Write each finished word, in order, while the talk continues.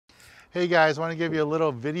Hey guys, I want to give you a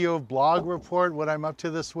little video blog report, what I'm up to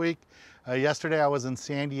this week. Yesterday I was in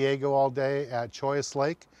San Diego all day at Choice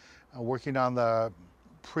Lake, working on the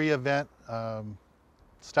pre-event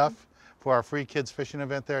stuff for our free kids fishing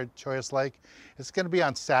event there at Choice Lake. It's going to be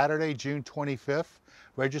on Saturday, June 25th.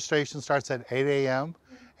 Registration starts at 8 a.m.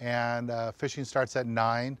 and fishing starts at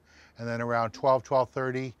 9. And then around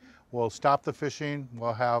 12:30, we'll stop the fishing.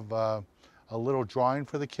 We'll have a little drawing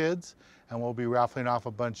for the kids, and we'll be raffling off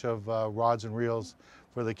a bunch of rods and reels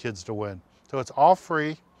for the kids to win. So it's all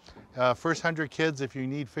free. First 100 kids, if you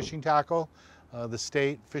need fishing tackle, the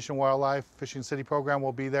state Fish and Wildlife Fishing City program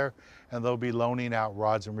will be there, and they'll be loaning out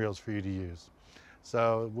rods and reels for you to use.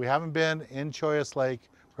 So we haven't been in Choice Lake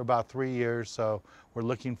for about 3 years, so we're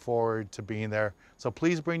looking forward to being there. So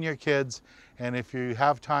please bring your kids, and if you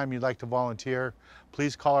have time you'd like to volunteer,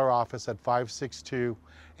 please call our office at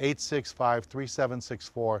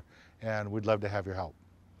 562-865-3764, and we'd love to have your help.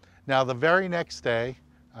 Now the very next day,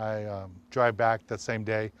 I drive back that same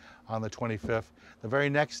day on the 25th. The very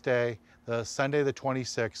next day, the Sunday the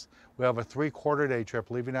 26th, we have a 3/4 day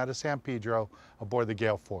trip leaving out of San Pedro aboard the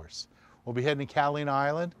Gale Force. We'll be heading to Catalina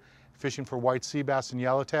Island, fishing for white sea bass and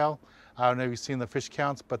yellowtail. I don't know if you've seen the fish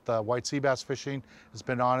counts, but the white sea bass fishing has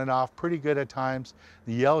been on and off, pretty good at times.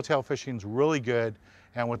 The yellowtail fishing is really good,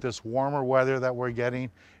 and with this warmer weather that we're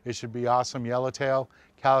getting, it should be awesome yellowtail,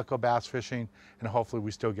 calico bass fishing, and hopefully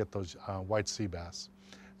we still get those white sea bass.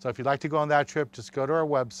 So if you'd like to go on that trip, just go to our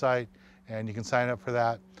website and you can sign up for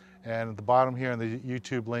that. And at the bottom here in the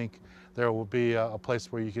YouTube link, there will be a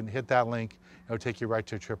place where you can hit that link. It'll take you right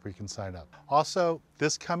to a trip where you can sign up. Also,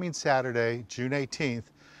 this coming Saturday, June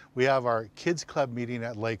 18th, we have our Kids Club meeting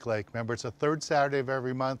at Lake. Remember, it's the third Saturday of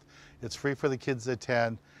every month. It's free for the kids to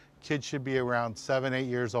attend. Kids should be around 7, 8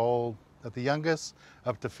 years old at the youngest,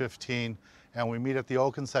 up to 15. And we meet at the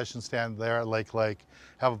old concession stand there at Lake.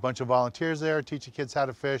 Have a bunch of volunteers there, teach the kids how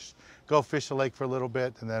to fish, go fish the lake for a little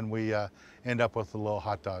bit, and then we end up with a little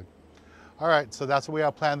hot dog. All right, so that's what we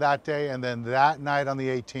have planned that day. And then that night on the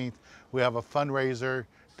 18th, we have a fundraiser,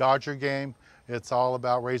 Dodger game. It's all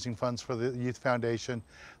about raising funds for the Youth Foundation.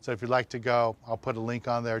 So if you'd like to go, I'll put a link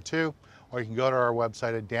on there too, or you can go to our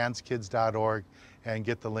website at danskids.org and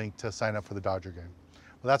get the link to sign up for the Dodger game.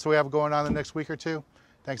 Well, that's what we have going on the next week or two.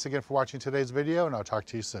 Thanks again for watching today's video, and I'll talk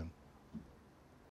to you soon.